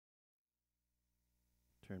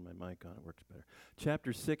turn my mic on, it works better.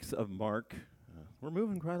 Chapter 6 of Mark. We're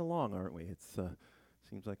moving quite along, aren't we? It's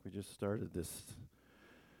seems like we just started this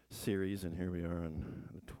series, and here we are on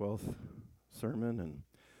the 12th sermon, and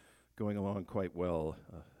going along quite well.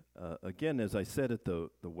 Again, as I said at the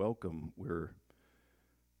welcome,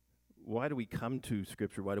 why do we come to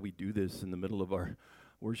Scripture? Why do we do this in the middle of our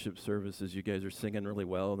worship services? You guys are singing really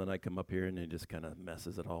well, and then I come up here, and it just kind of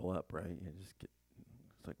messes it all up, right? It's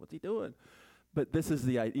like, what's he doing? But this is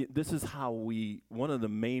the idea. This is how one of the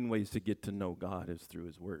main ways to get to know God is through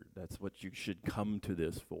His Word. That's what you should come to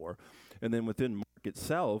this for. And then within Mark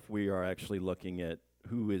itself, we are actually looking at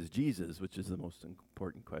who is Jesus, which is the most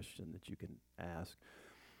important question that you can ask.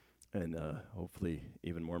 And hopefully,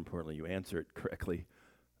 even more importantly, you answer it correctly.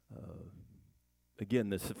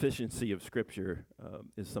 Again, the sufficiency of Scripture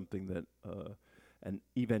is something that an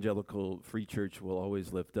evangelical free church will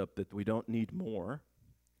always lift up, that we don't need more.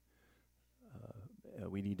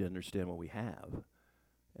 We need to understand what we have,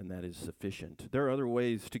 and that is sufficient. There are other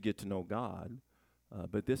ways to get to know God,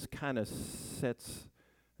 but this kind of sets,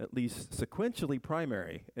 at least sequentially,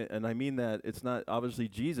 primary. And I mean that it's not, obviously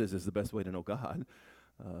Jesus is the best way to know God.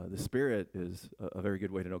 The Spirit is a very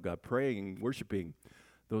good way to know God. Praying, worshiping,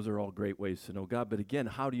 those are all great ways to know God. But again,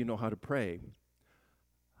 how do you know how to pray?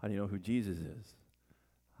 How do you know who Jesus is?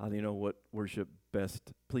 How do you know what worship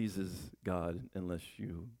best pleases God unless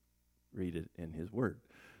you read it in His Word?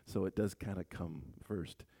 So it does kind of come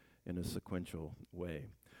first in a sequential way.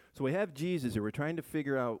 So we have Jesus here. We're trying to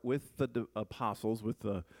figure out with the apostles, with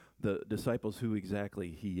the disciples, who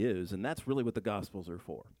exactly He is. And that's really what the Gospels are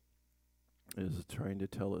for, is trying to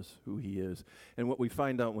tell us who He is. And what we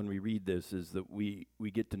find out when we read this is that we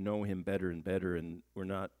get to know Him better and better, and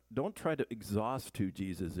don't try to exhaust who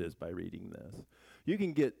Jesus is by reading this. You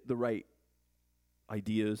can get the right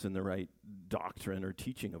ideas and the right doctrine or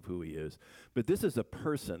teaching of who He is, but this is a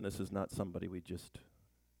person. This is not somebody we just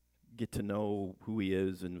get to know who He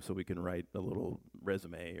is and so we can write a little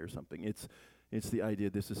resume or something. It's the idea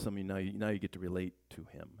this is something now you get to relate to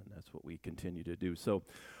Him, and that's what we continue to do. So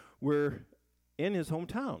we're in His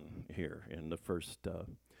hometown here in the first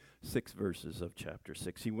 6 verses of chapter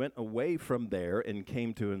 6. He went away from there and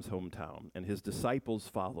came to His hometown, and His disciples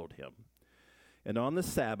followed Him. And on the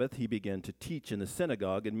Sabbath He began to teach in the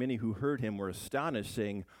synagogue, and many who heard Him were astonished,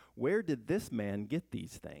 saying, "Where did this man get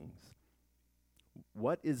these things?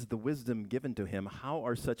 What is the wisdom given to Him? How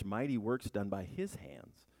are such mighty works done by His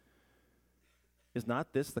hands? Is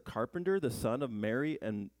not this the carpenter, the son of Mary,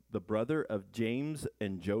 and the brother of James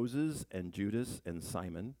and Joses and Judas and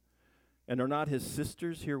Simon? And are not his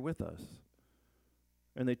sisters here with us?"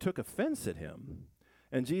 And they took offense at Him.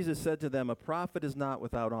 And Jesus said to them, "A prophet is not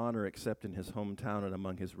without honor except in his hometown and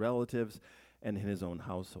among his relatives and in his own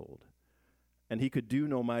household." And He could do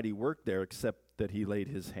no mighty work there except that He laid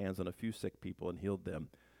His hands on a few sick people and healed them.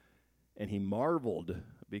 And He marveled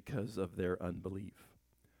because of their unbelief.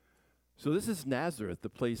 So this is Nazareth, the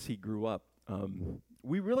place He grew up.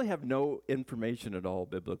 We really have no information at all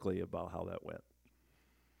biblically about how that went.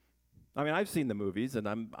 I mean, I've seen the movies, and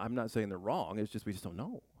I'm not saying they're wrong. It's just we just don't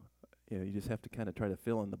know. You just have to kind of try to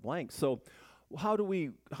fill in the blanks. So how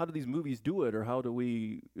do these movies do it, or how do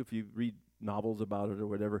we, if you read novels about it or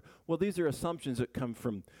whatever? Well, these are assumptions that come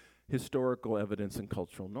from historical evidence and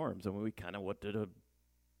cultural norms. And we kind of, what did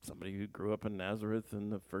somebody who grew up in Nazareth in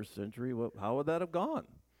the first century, how would that have gone?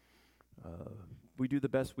 We do the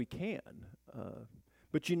best we can.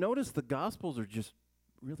 But you notice the Gospels are just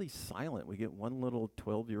really silent. We get one little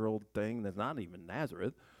 12-year-old thing that's not even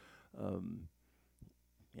Nazareth.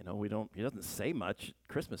 He doesn't say much at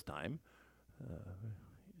Christmas time.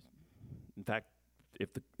 In fact,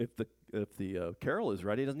 if the carol is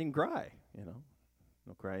right, He doesn't even cry.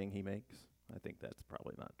 No crying He makes. I think that's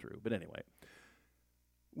probably not true. But anyway,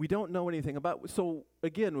 we don't know anything about. So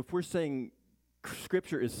again, if we're saying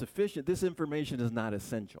Scripture is sufficient, this information is not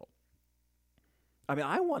essential. I mean,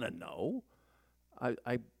 I want to know.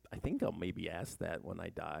 I think I'll maybe ask that when I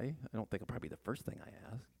die. I don't think it'll probably be the first thing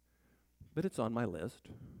I ask, but it's on my list.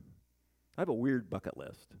 I have a weird bucket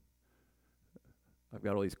list. I've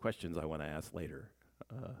got all these questions I want to ask later.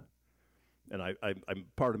 And I'm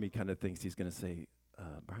part of me kind of thinks He's going to say,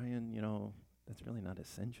 "Brian, that's really not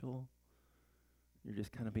essential. You're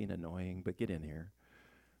just kind of being annoying, but get in here."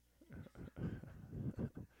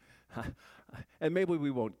 And maybe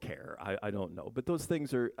we won't care. I don't know. But those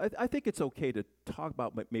things are, I think it's okay to talk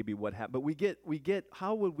about maybe what happened. But we get,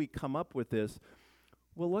 how would we come up with this?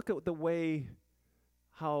 Well, look at the way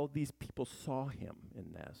how these people saw Him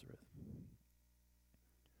in Nazareth.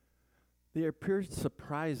 They appear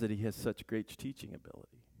surprised that He has such great teaching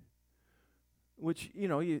ability. which,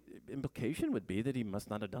 implication would be that he must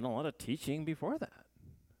not have done a lot of teaching before that.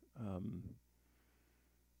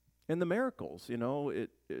 And the miracles, he's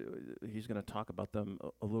going to talk about them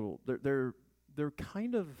a little. They're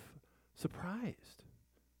kind of surprised.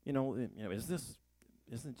 This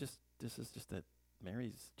is just that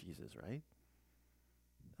Mary's Jesus, right?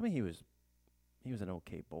 I mean, he was an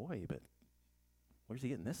okay boy, but where's he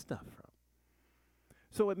getting this stuff from?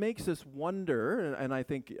 So it makes us wonder, and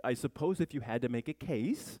I suppose if you had to make a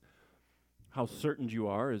case, how certain you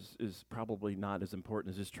are is probably not as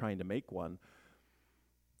important as just trying to make one.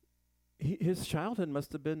 His childhood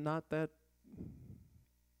must have been not that,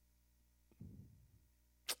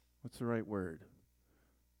 what's the right word?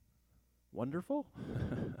 Wonderful?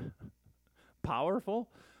 Powerful?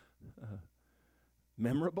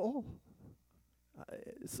 Memorable?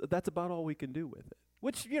 So that's about all we can do with it.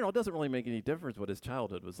 Which, doesn't really make any difference what his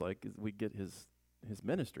childhood was like. We get his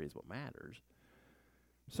ministry is what matters.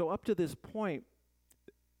 So up to this point,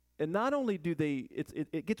 and not only do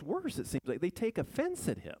it gets worse, it seems like. They take offense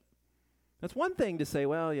at him. That's one thing to say,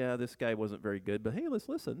 well, yeah, this guy wasn't very good, but hey, let's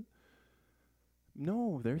listen.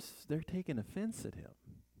 No, they're taking offense at him.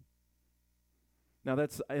 Now,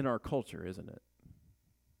 that's in our culture, isn't it?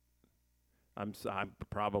 I'm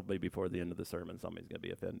probably before the end of the sermon, somebody's going to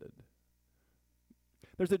be offended.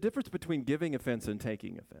 There's a difference between giving offense and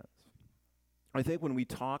taking offense. I think when we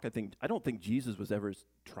talk, I don't think Jesus was ever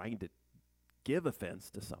trying to give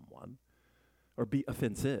offense to someone or be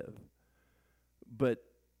offensive, but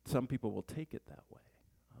some people will take it that way.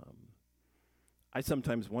 I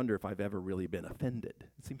sometimes wonder if I've ever really been offended.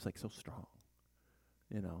 It seems like so strong,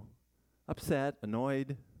 upset,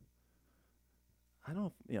 annoyed.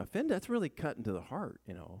 Offended, that's really cut into the heart,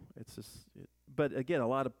 It's just, but again, a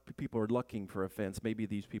lot of people are looking for offense. Maybe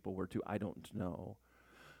these people were too, I don't know.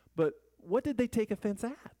 But what did they take offense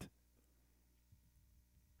at?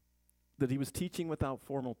 That he was teaching without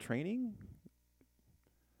formal training?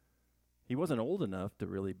 He wasn't old enough to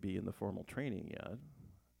really be in the formal training yet.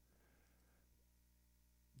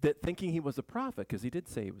 That thinking he was a prophet, because he did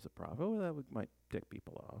say he was a prophet, might tick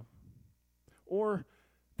people off. Or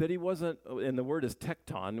that he wasn't, and the word is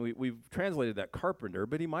tekton, we've translated that carpenter,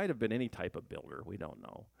 but he might have been any type of builder. We don't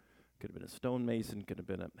know. Could have been a stonemason, he could have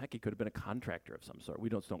been a contractor of some sort. We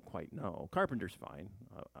don't quite know. Carpenter's fine.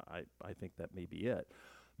 I think that may be it.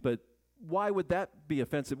 But why would that be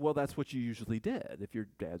offensive? Well, that's what you usually did. If your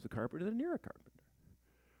dad's a carpenter, then you're a carpenter.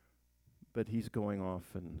 But he's going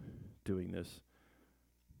off and doing this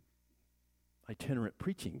itinerant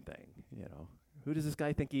preaching thing, Who does this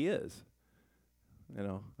guy think he is? There's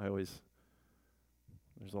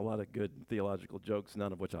a lot of good theological jokes,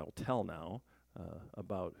 none of which I'll tell now,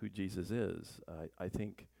 about who Jesus is. I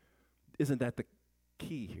think, isn't that the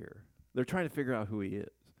key here? They're trying to figure out who he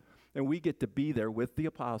is. And we get to be there with the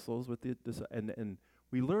apostles, and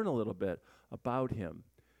we learn a little bit about him.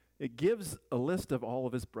 It gives a list of all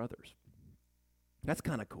of his brothers. That's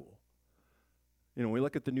kind of cool. We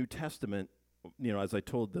look at the New Testament, as I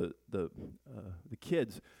told the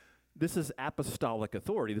kids, this is apostolic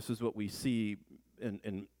authority. This is what we see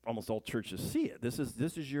in almost all churches see it. This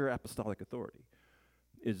is your apostolic authority.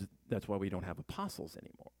 That's why we don't have apostles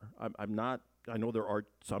anymore. I know there are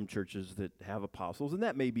some churches that have apostles, and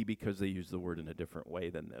that may be because they use the word in a different way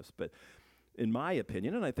than this. But in my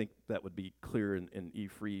opinion, and I think that would be clear in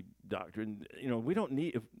E-free doctrine, we don't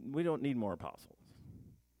need more apostles.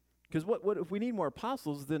 Because what if we need more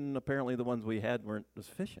apostles, then apparently the ones we had weren't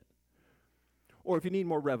sufficient. Or if you need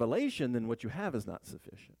more revelation, then what you have is not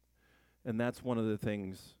sufficient. And that's one of the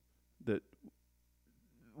things that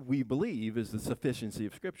we believe is the sufficiency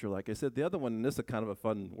of Scripture. Like I said, the other one, and this is kind of a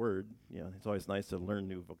fun word. It's always nice to learn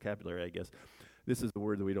new vocabulary, I guess. This is the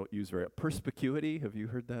word that we don't use very much. Perspicuity. Have you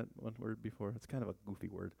heard that one word before? It's kind of a goofy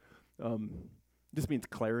word. This means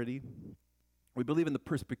clarity. We believe in the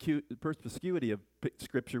perspicuity of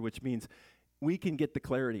Scripture, which means we can get the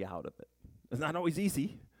clarity out of it. It's not always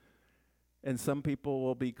easy. And some people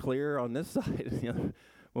will be clear on this side, the other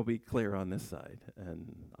will be clear on this side.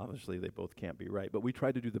 And obviously they both can't be right, but we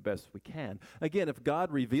try to do the best we can. Again, if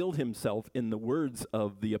God revealed himself in the words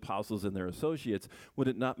of the apostles and their associates, would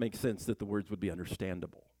it not make sense that the words would be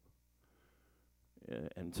understandable?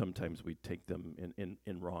 And sometimes we take them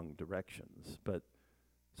in wrong directions. But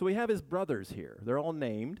so we have his brothers here. They're all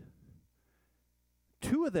named.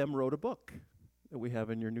 2 of them wrote a book that we have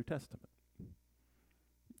in your New Testament.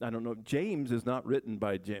 I don't know, James is not written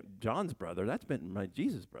by John's brother. That's written by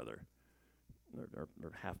Jesus' brother, or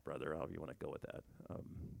half-brother, however you want to go with that.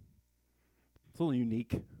 It's a little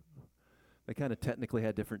unique. They kind of technically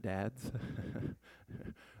had different dads,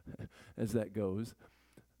 as that goes.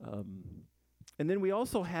 And then we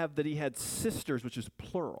also have that he had sisters, which is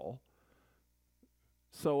plural.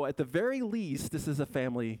 So at the very least, this is a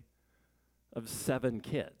family of 7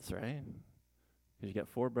 kids, right? Because you got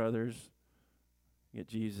 4 brothers, you get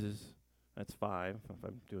Jesus, that's 5, if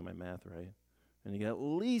I'm doing my math right. And you got at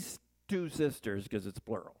least 2 sisters, because it's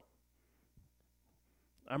plural.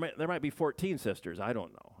 There might be 14 sisters, I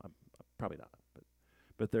don't know. I'm probably not,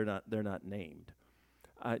 but they're not named.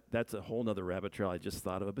 That's a whole nother rabbit trail I just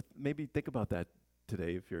thought of it, but maybe think about that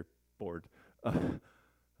today if you're bored.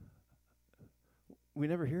 We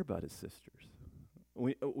never hear about his sisters.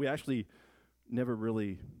 We actually never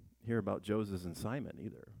really hear about Joseph and Simon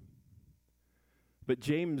either. But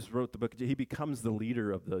James wrote the book. He becomes the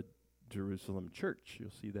leader of the Jerusalem church.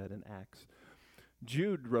 You'll see that in Acts.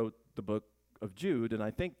 Jude wrote the book of Jude, and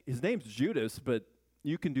I think his name's Judas, but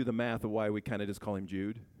you can do the math of why we kind of just call him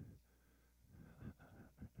Jude.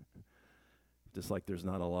 Just like there's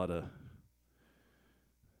not a lot of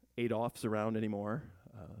Adolphs around anymore,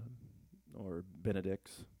 or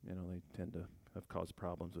Benedicts. They tend to have caused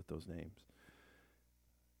problems with those names.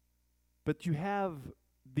 But you have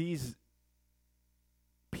these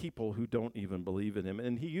people who don't even believe in him.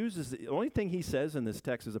 And he uses, the only thing he says in this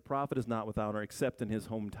text is a prophet is not without honor except in his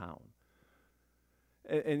hometown.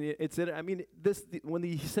 When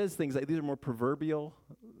he says things like these are more proverbial,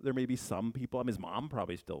 there may be some people, his mom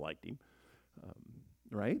probably still liked him,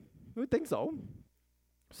 right? I would think so.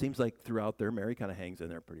 Seems like throughout there, Mary kind of hangs in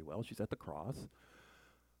there pretty well. She's at the cross.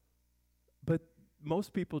 But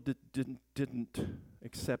most people didn't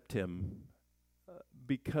accept him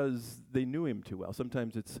because they knew him too well.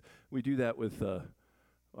 Sometimes we do that with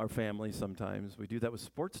our family sometimes. We do that with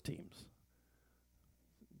sports teams.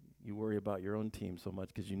 You worry about your own team so much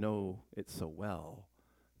because you know it so well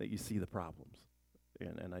that you see the problems.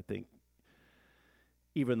 And I think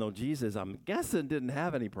even though Jesus, I'm guessing, didn't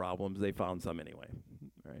have any problems, they found some anyway,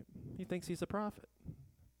 right? He thinks he's a prophet,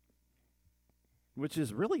 which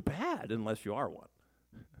is really bad unless you are one.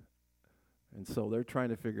 And so they're trying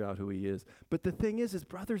to figure out who he is. But the thing is, his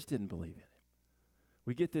brothers didn't believe in him.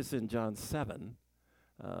 We get this in John 7,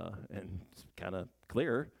 and it's kind of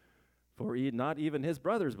clear, for not even his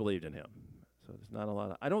brothers believed in him. So there's not a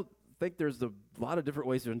lot of, I don't think there's a lot of different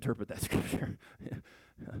ways to interpret that scripture.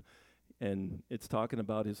 And it's talking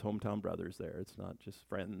about his hometown brothers there. It's not just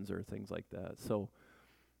friends or things like that. So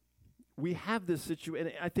we have this situation,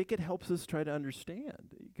 and I think it helps us try to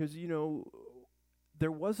understand. Because,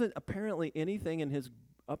 there wasn't apparently anything in his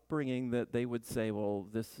upbringing that they would say, well,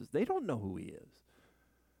 they don't know who he is.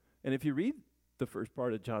 And if you read the first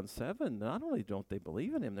part of John 7, not only don't they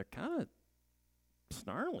believe in him, they're kind of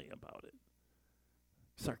snarly about it,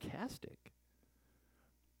 sarcastic.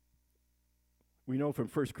 We know from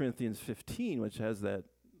 1 Corinthians 15, which has that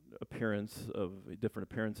appearance of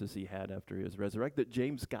different appearances he had after he was resurrected, that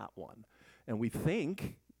James got one. And we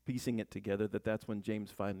think, piecing it together, that that's when James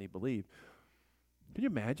finally believed. Can you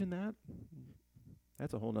imagine that?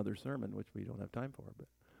 That's a whole other sermon, which we don't have time for.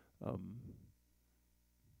 But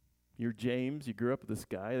you're James, you grew up with this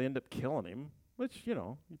guy, they end up killing him, which,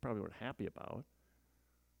 you probably weren't happy about.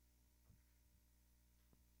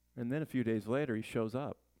 And then a few days later, he shows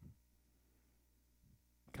up,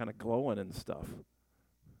 kind of glowing and stuff.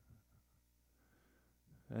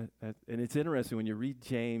 And it's interesting, when you read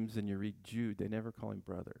James and you read Jude, they never call him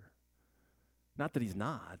brother. Not that he's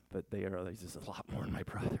not, but he's just a lot more than my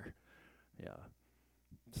brother. Yeah,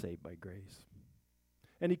 saved by grace.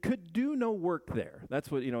 And he could do no work there. That's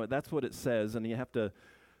what it says, and you have to,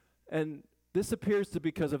 and this appears to be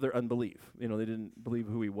because of their unbelief. They didn't believe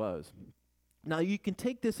who he was. Now, you can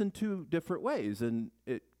take this in 2 different ways, and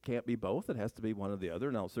it can't be both. It has to be one or the other,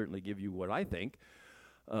 and I'll certainly give you what I think.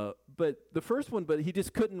 But the first one, but he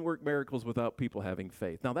just couldn't work miracles without people having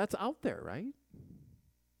faith. Now, that's out there, right?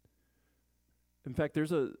 In fact,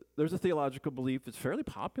 there's a theological belief that's fairly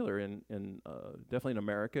popular in definitely in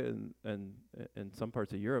America and some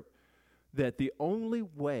parts of Europe, that the only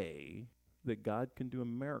way that God can do a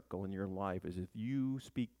miracle in your life is if you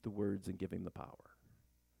speak the words and give him the power.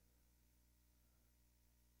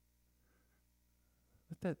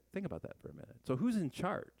 Think about that for a minute. So who's in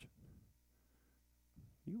charge?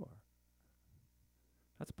 You are.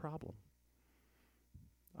 That's a problem.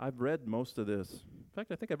 I've read most of this. In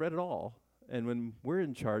fact, I think I've read it all. And when we're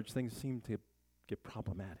in charge, things seem to get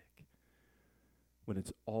problematic. When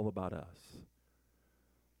it's all about us.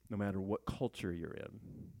 No matter what culture you're in.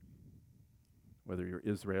 Whether you're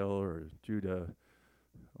Israel or Judah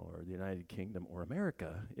or the United Kingdom or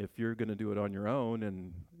America. If you're going to do it on your own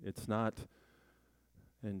and it's not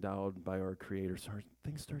endowed by our Creator,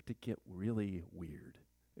 things start to get really weird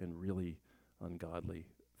and really ungodly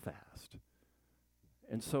fast.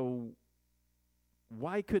 And so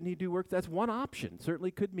why couldn't he do work? That's one option.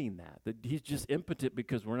 Certainly could mean that he's just impotent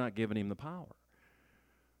because we're not giving him the power.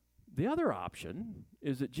 The other option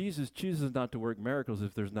is that Jesus chooses not to work miracles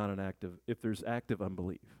if there's active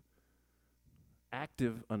unbelief.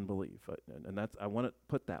 Active unbelief, and that's, I want it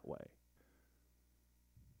put that way.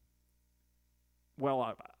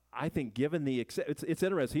 Well, I think given it's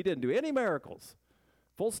interesting, he didn't do any miracles,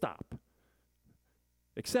 full stop,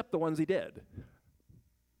 except the ones he did.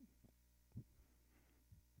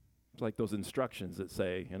 It's like those instructions that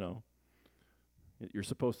say, you're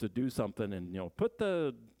supposed to do something and, put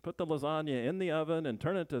the lasagna in the oven and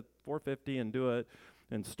turn it to 450 and do it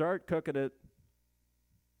and start cooking it.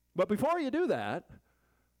 But before you do that,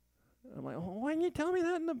 I'm like, why didn't you tell me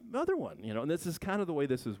that in the other one? And this is kind of the way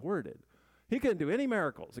this is worded. He couldn't do any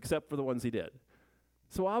miracles except for the ones he did.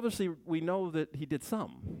 So obviously we know that he did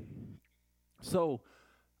some. So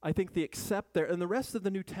I think the except there, and the rest of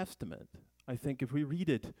the New Testament, I think if we read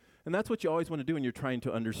it, and that's what you always want to do when you're trying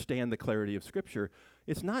to understand the clarity of Scripture,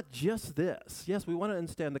 it's not just this. Yes, we want to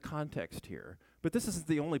understand the context here, but this isn't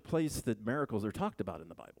the only place that miracles are talked about in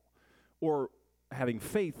the Bible, or having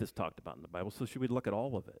faith is talked about in the Bible, so should we look at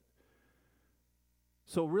all of it?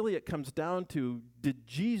 So really it comes down to, did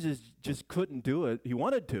Jesus just couldn't do it? He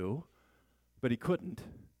wanted to, but he couldn't,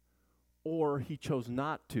 or he chose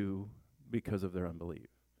not to because of their unbelief.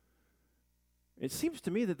 It seems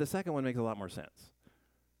to me that the second one makes a lot more sense.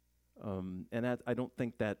 And I don't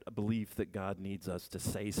think that a belief that God needs us to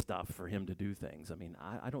say stuff for him to do things. I mean,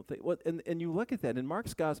 I don't think, and you look at that, in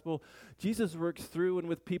Mark's gospel, Jesus works through and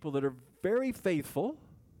with people that are very faithful,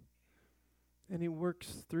 and he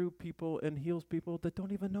works through people and heals people that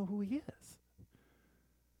don't even know who he is.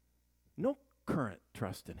 No current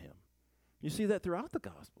trust in him. You see that throughout the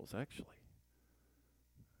Gospels, actually.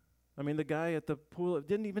 I mean, the guy at the pool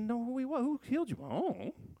didn't even know who he was. Who healed you?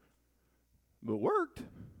 Oh, but it worked.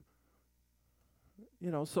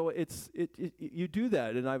 So you do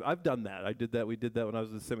that, and I've done that. I did that. We did that when I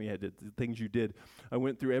was in seminary. I did the things you did. I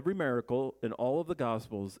went through every miracle in all of the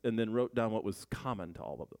Gospels and then wrote down what was common to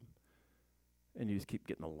all of them. And you just keep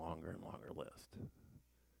getting a longer and longer list.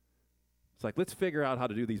 It's like, let's figure out how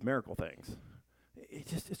to do these miracle things.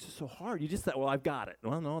 It's just so hard. You just thought, well, I've got it.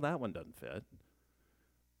 Well, no, that one doesn't fit.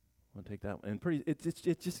 I'll take that one. And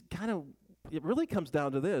it just kind of, it really comes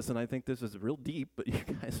down to this, and I think this is real deep, but you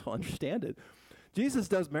guys will understand it. Jesus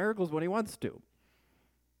does miracles when he wants to.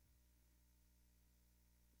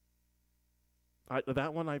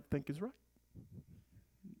 That one I think is right.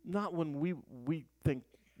 Not when we think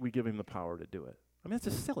we give him the power to do it. I mean, it's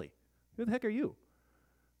just silly. Who the heck are you?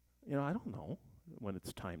 I don't know when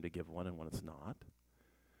it's time to give one and when it's not.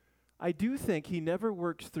 I do think he never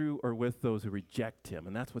works through or with those who reject him,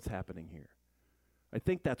 and that's what's happening here. I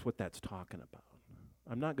think that's what that's talking about.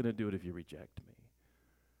 I'm not going to do it if you reject me.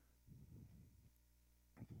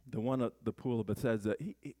 The one at the pool of Bethesda,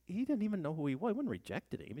 he didn't even know who he was. He wasn't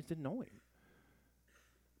rejected him. He just didn't know him.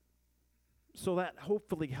 So that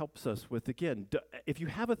hopefully helps us with, again, if you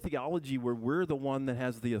have a theology where we're the one that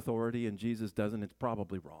has the authority and Jesus doesn't, it's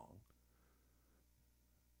probably wrong.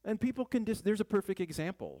 And people can there's a perfect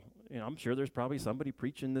example. I'm sure there's probably somebody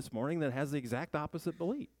preaching this morning that has the exact opposite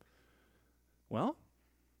belief. Well,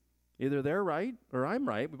 either they're right or I'm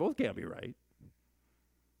right. We both can't be right.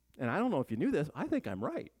 And I don't know if you knew this. I think I'm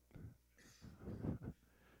right.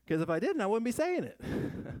 Because if I didn't, I wouldn't be saying it.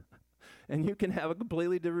 And you can have a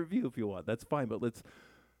completely different view if you want. That's fine, but let's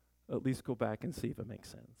at least go back and see if it makes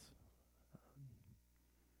sense.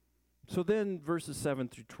 So then verses 7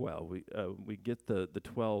 through 12, we get the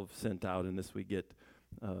 12 sent out, and we get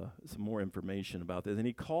some more information about this. And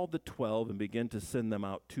he called the 12 and began to send them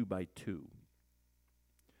out 2 by 2.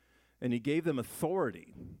 And he gave them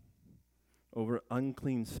authority over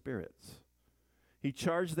unclean spirits. He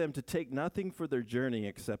charged them to take nothing for their journey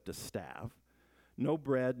except a staff, no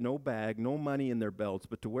bread, no bag, no money in their belts,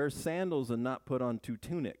 but to wear sandals and not put on 2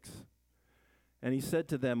 tunics. And he said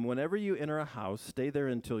to them, whenever you enter a house, stay there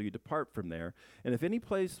until you depart from there. And if any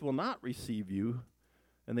place will not receive you,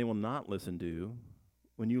 and they will not listen to you,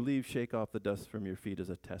 when you leave, shake off the dust from your feet as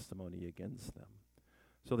a testimony against them.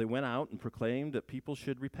 So they went out and proclaimed that people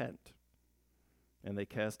should repent. And they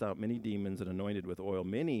cast out many demons and anointed with oil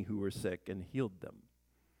many who were sick and healed them.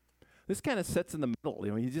 This kind of sets in the middle.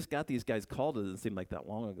 You just got these guys called, it doesn't seem like that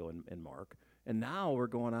long ago in Mark. And now we're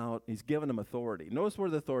going out, he's giving them authority. Notice where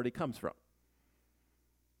the authority comes from.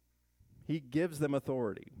 He gives them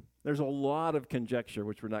authority. There's a lot of conjecture,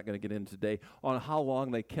 which we're not going to get into today, on how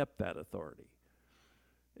long they kept that authority.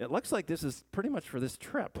 It looks like this is pretty much for this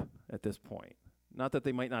trip at this point. Not that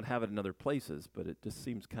they might not have it in other places, but it just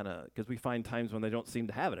seems kind of, because we find times when they don't seem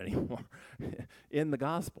to have it anymore in the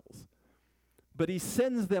Gospels. But he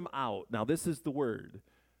sends them out. Now, this is the word.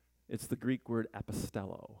 It's the Greek word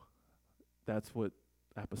apostello. That's what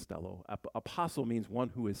apostello. Apostle means one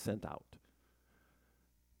who is sent out.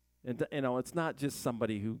 And it's not just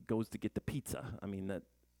somebody who goes to get the pizza. I mean,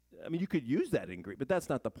 you could use that in Greek, but that's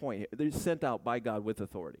not the point. They're sent out by God with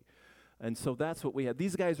authority. And so that's what we have.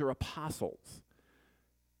 These guys are apostles.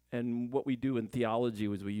 And what we do in theology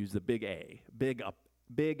is we use the big A, big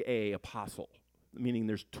A, apostle, meaning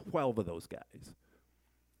there's 12 of those guys.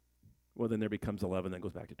 Well, then there becomes 11, then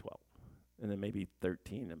goes back to 12. And then maybe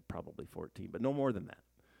 13 and probably 14, but no more than that.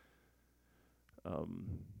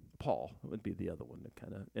 Paul would be the other one that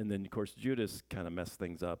kind of, and then, of course, Judas kind of messed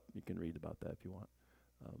things up. You can read about that if you want.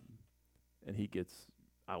 And he gets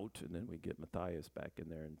out, and then we get Matthias back in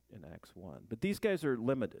there in Acts 1. But these guys are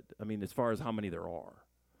limited, as far as how many there are.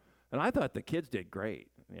 And I thought the kids did great,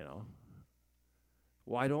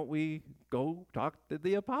 Why don't we go talk to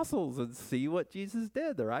the apostles and see what Jesus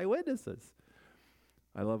did? They're eyewitnesses.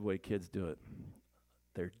 I love the way kids do it.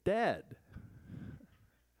 They're dead.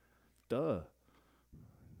 Duh.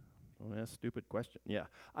 Don't ask a stupid question. Yeah,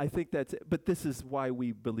 I think that's it. But this is why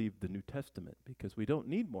we believe the New Testament, because we don't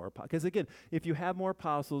need more apostles. Because, again, if you have more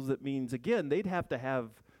apostles, it means, again, they'd have to have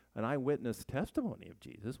an eyewitness testimony of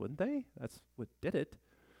Jesus, wouldn't they? That's what did it.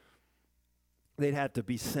 They'd have to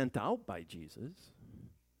be sent out by Jesus.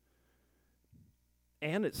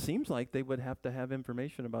 And it seems like they would have to have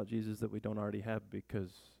information about Jesus that we don't already have, because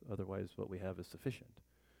otherwise what we have is sufficient.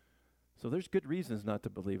 So there's good reasons not to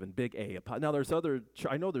believe in big A. Now there's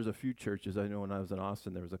I know there's a few churches. I know when I was in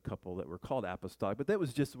Austin there was a couple that were called apostolic, but that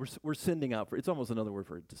was just, we're sending out, it's almost another word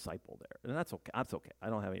for a disciple there. And that's okay. That's okay. I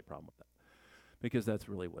don't have any problem with that, because that's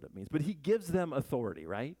really what it means. But he gives them authority,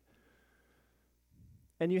 right?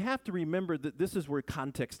 And you have to remember that this is where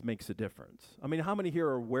context makes a difference. How many here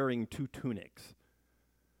are wearing 2 tunics?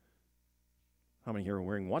 How many here are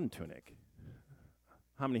wearing 1 tunic?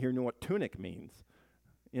 How many here know what tunic means?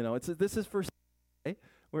 This is for,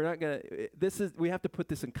 we're not going to, we have to put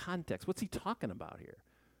this in context. What's he talking about here?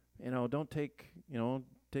 Don't take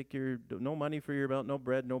your, no money for your belt, no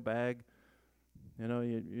bread, no bag.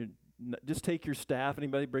 Just take your staff.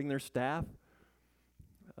 Anybody bring their staff?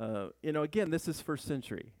 Again, this is first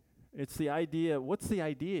century. It's the idea, what's the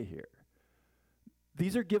idea here?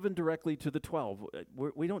 These are given directly to the 12.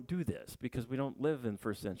 We don't do this because we don't live in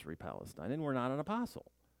first century Palestine, and we're not an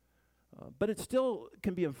apostle. But it still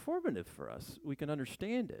can be informative for us. We can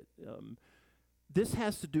understand it. This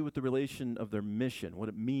has to do with the relation of their mission, what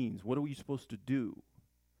it means. What are we supposed to do?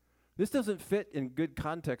 This doesn't fit in good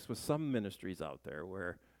context with some ministries out there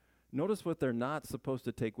where, notice what they're not supposed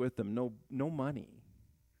to take with them, no money.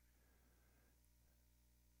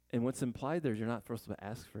 And what's implied there is you're not supposed to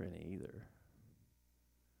ask for any either.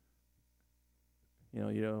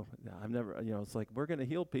 I've never, it's like, we're going to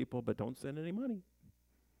heal people, but don't send any money.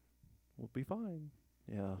 We'll be fine.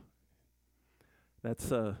 Yeah.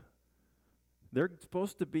 That's, they're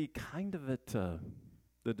supposed to be kind of at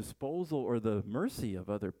the disposal or the mercy of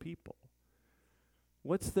other people.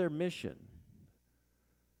 What's their mission?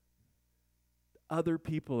 Other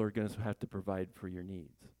people are going to have to provide for your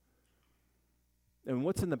needs. And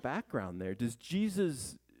what's in the background there? Is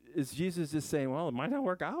Jesus just saying, well, it might not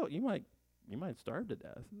work out. You might starve to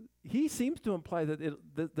death. He seems to imply that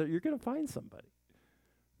you're going to find somebody.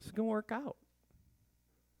 It's going to work out.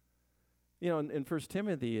 In 1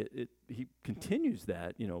 Timothy, he continues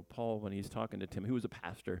that. Paul, when he's talking to Tim, who was a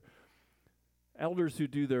pastor, elders who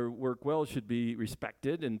do their work well should be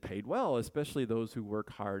respected and paid well, especially those who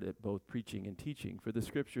work hard at both preaching and teaching. For the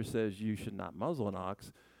scripture says you should not muzzle an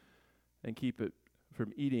ox and keep it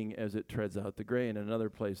from eating as it treads out the grain. In another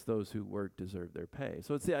place, those who work deserve their pay.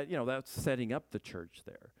 So it's that's setting up the church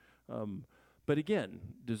there. But again,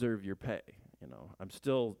 deserve your pay. I'm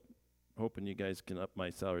still hoping you guys can up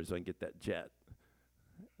my salary so I can get that jet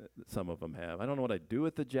that some of them have. I don't know what I'd do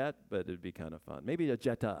with the jet, but it'd be kind of fun. Maybe a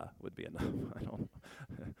Jetta would be enough. I don't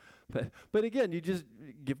know. But again, you just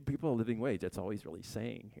give people a living wage. That's all he's really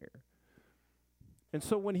saying here. And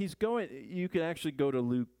so when he's going, you can actually go to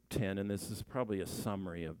Luke 10, and this is probably a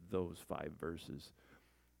summary of those 5 verses.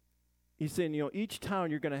 He's saying, each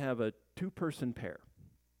town you're going to have a 2-person pair.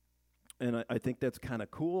 And I think that's kind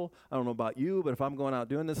of cool. I don't know about you, but if I'm going out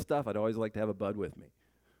doing this stuff, I'd always like to have a bud with me.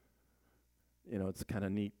 It's kind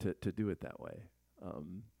of neat to do it that way.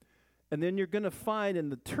 And then you're going to find,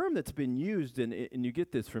 and the term that's been used, and you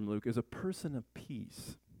get this from Luke, is a person of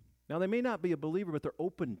peace. Now, they may not be a believer, but they're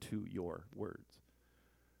open to your words.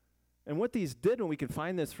 And what these did, and we can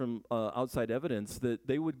find this from outside evidence, that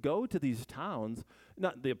they would go to these towns,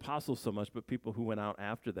 not the apostles so much, but people who went out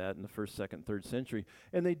after that in the 1st, 2nd, 3rd century,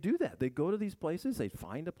 and they do that. They go to these places, they'd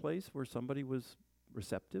find a place where somebody was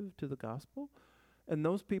receptive to the gospel, and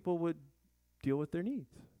those people would deal with their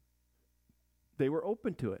needs. They were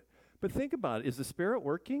open to it. But think about it. Is the Spirit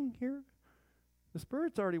working here? The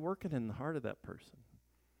Spirit's already working in the heart of that person.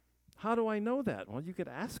 How do I know that? Well, you could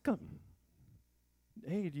ask them.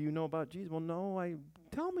 Hey, do you know about Jesus? Well, no,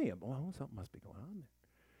 tell me. Well, something must be going on there.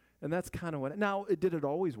 And that's kind of what, now, did it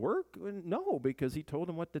always work? No, because he told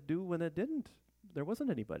them what to do when it didn't. There wasn't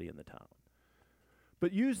anybody in the town.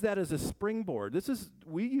 But use that as a springboard.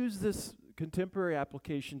 We use this contemporary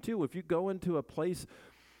application too. If you go into a place,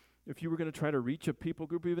 if you were going to try to reach a people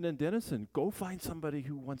group, even in Denison, go find somebody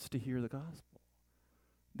who wants to hear the gospel.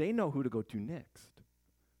 They know who to go to next.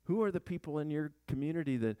 Who are the people in your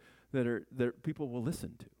community that people will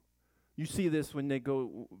listen to? You see this when they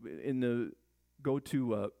go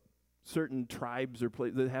to certain tribes or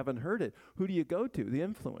places that haven't heard it. Who do you go to? The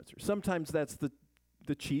influencer. Sometimes that's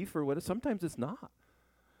the chief or what. Sometimes it's not.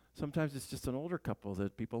 Sometimes it's just an older couple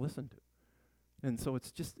that people listen to. And so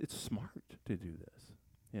it's smart to do this,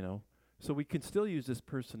 you know. So we can still use this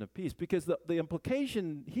person of peace, because the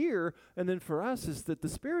implication here and then for us is that the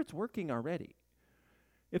Spirit's working already.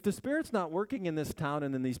 If the Spirit's not working in this town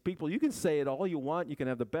and in these people, you can say it all you want. You can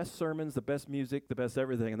have the best sermons, the best music, the best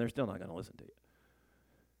everything, and they're still not going to listen to you.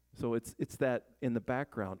 So it's that in the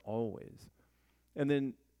background always. And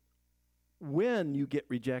then when you get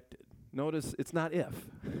rejected, notice it's not if.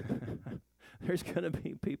 There's going to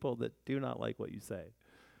be people that do not like what you say.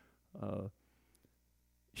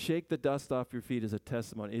 Shake the dust off your feet as a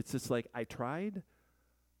testimony. It's just like, I tried,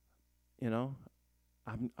 you know,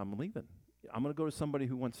 I'm leaving. I'm going to go to somebody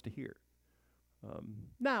who wants to hear.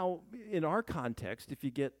 Now, in our context, if you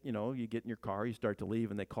get in your car, you start to leave,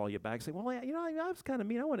 and they call you back, say, well, I was kind of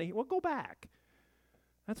mean. I want to hear. Well, go back.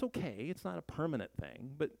 That's okay. It's not a permanent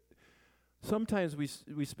thing. But sometimes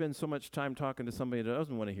we spend so much time talking to somebody that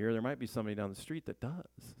doesn't want to hear. There might be somebody down the street that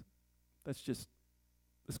does. Let's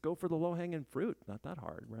go for the low-hanging fruit. Not that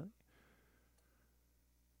hard, right?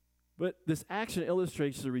 But this action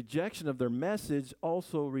illustrates the rejection of their message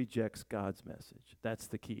also rejects God's message. That's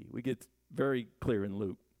the key. We get very clear in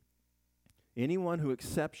Luke. Anyone who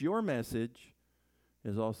accepts your message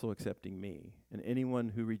is also accepting me. And anyone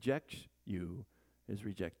who rejects you is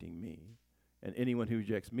rejecting me. And anyone who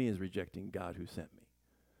rejects me is rejecting God who sent me.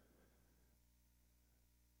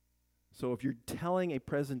 So if you're telling a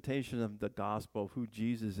presentation of the gospel of who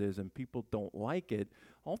Jesus is and people don't like it,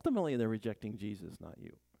 ultimately they're rejecting Jesus, not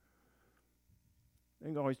you.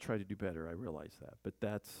 And always try to do better, I realize that.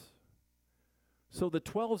 But so the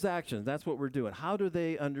 12's actions, that's what we're doing. How do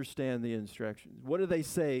they understand the instructions? What do they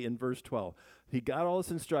say in verse 12? He got all his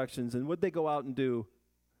instructions, and what did they go out and do?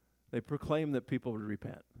 They proclaimed that people would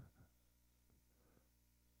repent.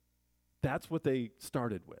 That's what they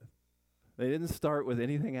started with. They didn't start with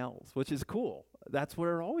anything else, which is cool. That's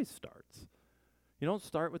where it always starts. You don't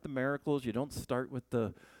start with the miracles. You don't start with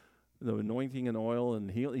the anointing and oil and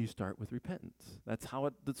healing. You start with repentance. That's how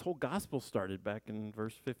this whole gospel started back in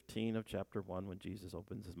verse 15 of chapter 1 when Jesus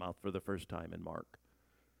opens his mouth for the first time in Mark.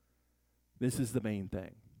 This is the main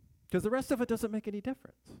thing. Because the rest of it doesn't make any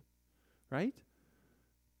difference, right?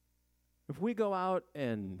 If we go out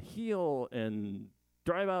and heal and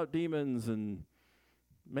drive out demons and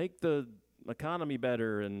make the economy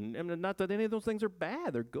better, and not that any of those things are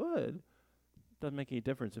bad, they're good. It doesn't make any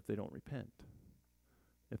difference if they don't repent,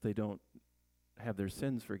 if they don't have their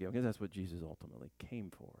sins forgiven, because that's what Jesus ultimately came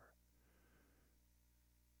for.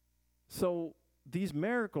 So these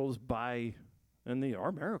miracles and they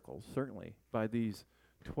are miracles, certainly, by these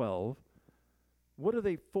 12, what are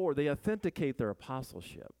they for? They authenticate their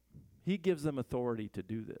apostleship. He gives them authority to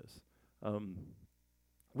do this.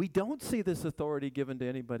 We don't see this authority given to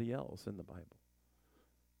anybody else in the Bible.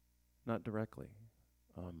 Not directly.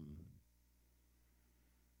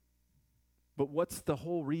 But what's the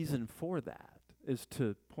whole reason for that? Is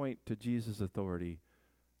to point to Jesus' authority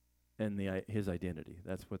and his identity.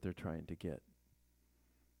 That's what they're trying to get.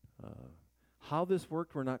 How this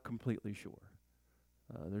worked, we're not completely sure.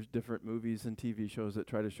 There's different movies and TV shows that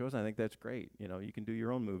try to show us. I think that's great. You can do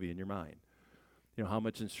your own movie in your mind. How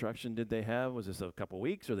much instruction did they have? Was this a couple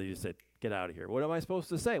weeks, or they just said, get out of here? What am I supposed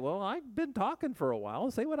to say? Well, I've been talking for a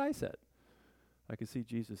while. Say what I said. I could see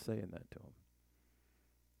Jesus saying that to him.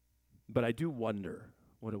 But I do wonder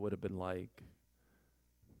what it would have been like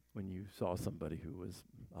when you saw somebody who was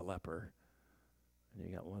a leper, and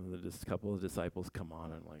you got couple of disciples come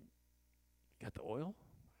on and like, got the oil?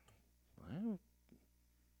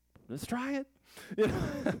 Let's try it. You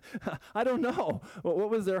know, I don't know. What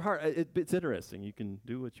was their heart? It's interesting. You can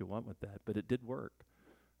do what you want with that, but it did work.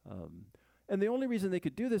 And the only reason they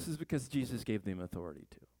could do this is because Jesus gave them authority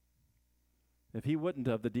to. If he wouldn't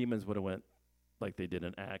have, the demons would have went like they did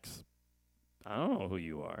in Acts. I don't know who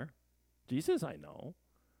you are. Jesus, I know.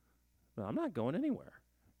 But I'm not going anywhere.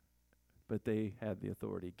 But they had the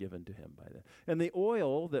authority given to him by that. And the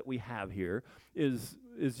oil that we have here is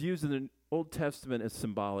used in the Old Testament as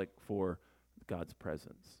symbolic for God's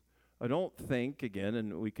presence. I don't think, again,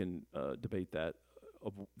 and we can debate that,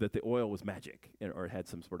 that the oil was magic or it had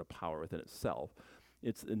some sort of power within itself.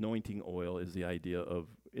 It's anointing oil is the idea of,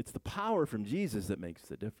 it's the power from Jesus that makes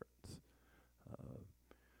the difference.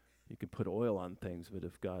 You can put oil on things, but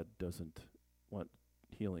if God doesn't want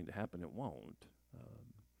healing to happen, it won't.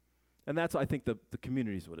 And that's, I think, the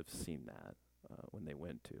communities would have seen that when they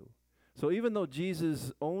went to. So even though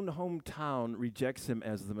Jesus' own hometown rejects him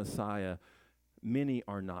as the Messiah, many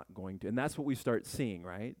are not going to. And that's what we start seeing,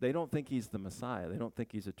 right? They don't think he's the Messiah. They don't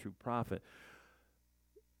think he's a true prophet.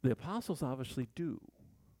 The apostles obviously do.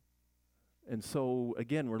 And so,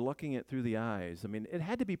 again, we're looking at through the eyes. I mean, it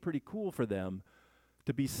had to be pretty cool for them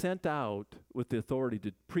to be sent out with the authority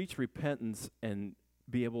to preach repentance and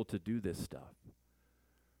be able to do this stuff.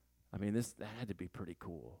 I mean, that had to be pretty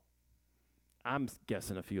cool. I'm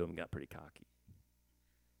guessing a few of them got pretty cocky.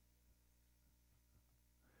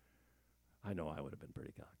 I know I would have been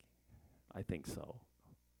pretty cocky. I think so.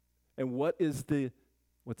 And what's the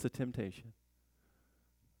temptation?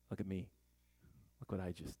 Look at me. Look what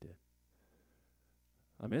I just did.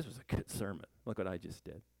 I mean, this was a good sermon. Look what I just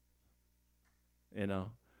did. You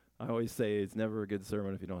know, I always say it's never a good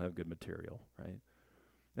sermon if you don't have good material, right?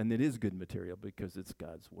 And it is good material because it's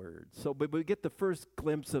God's word. So, but we get the first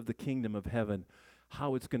glimpse of the kingdom of heaven,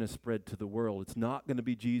 how it's going to spread to the world. It's not going to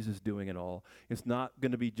be Jesus doing it all. It's not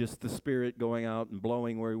going to be just the Spirit going out and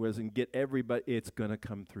blowing where he was and get everybody. It's going to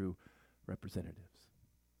come through representatives,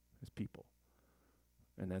 as people.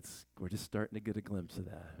 And we're just starting to get a glimpse of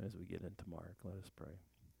that as we get into Mark. Let us pray.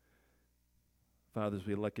 Father, as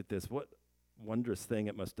we look at this, what wondrous thing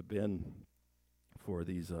it must have been for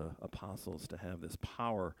these apostles to have this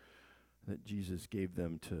power that Jesus gave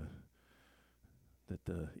them, that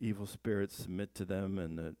the evil spirits submit to them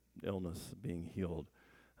and the illness being healed.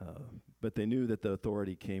 But they knew that the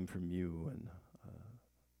authority came from you, and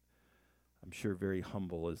I'm sure very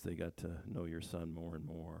humble as they got to know your Son more and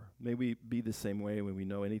more. May we be the same way when we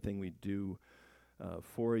know anything we do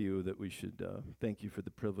for you, that we should thank you for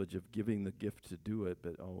the privilege of giving the gift to do it,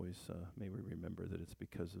 but always may we remember that it's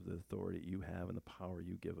because of the authority you have and the power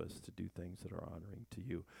you give us to do things that are honoring to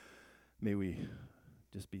you. May we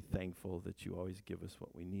just be thankful that you always give us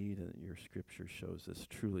what we need and that your scripture shows us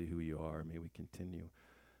truly who you are. May we continue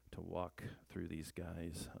to walk through these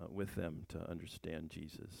guys with them to understand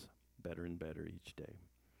Jesus better and better each day.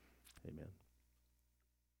 Amen.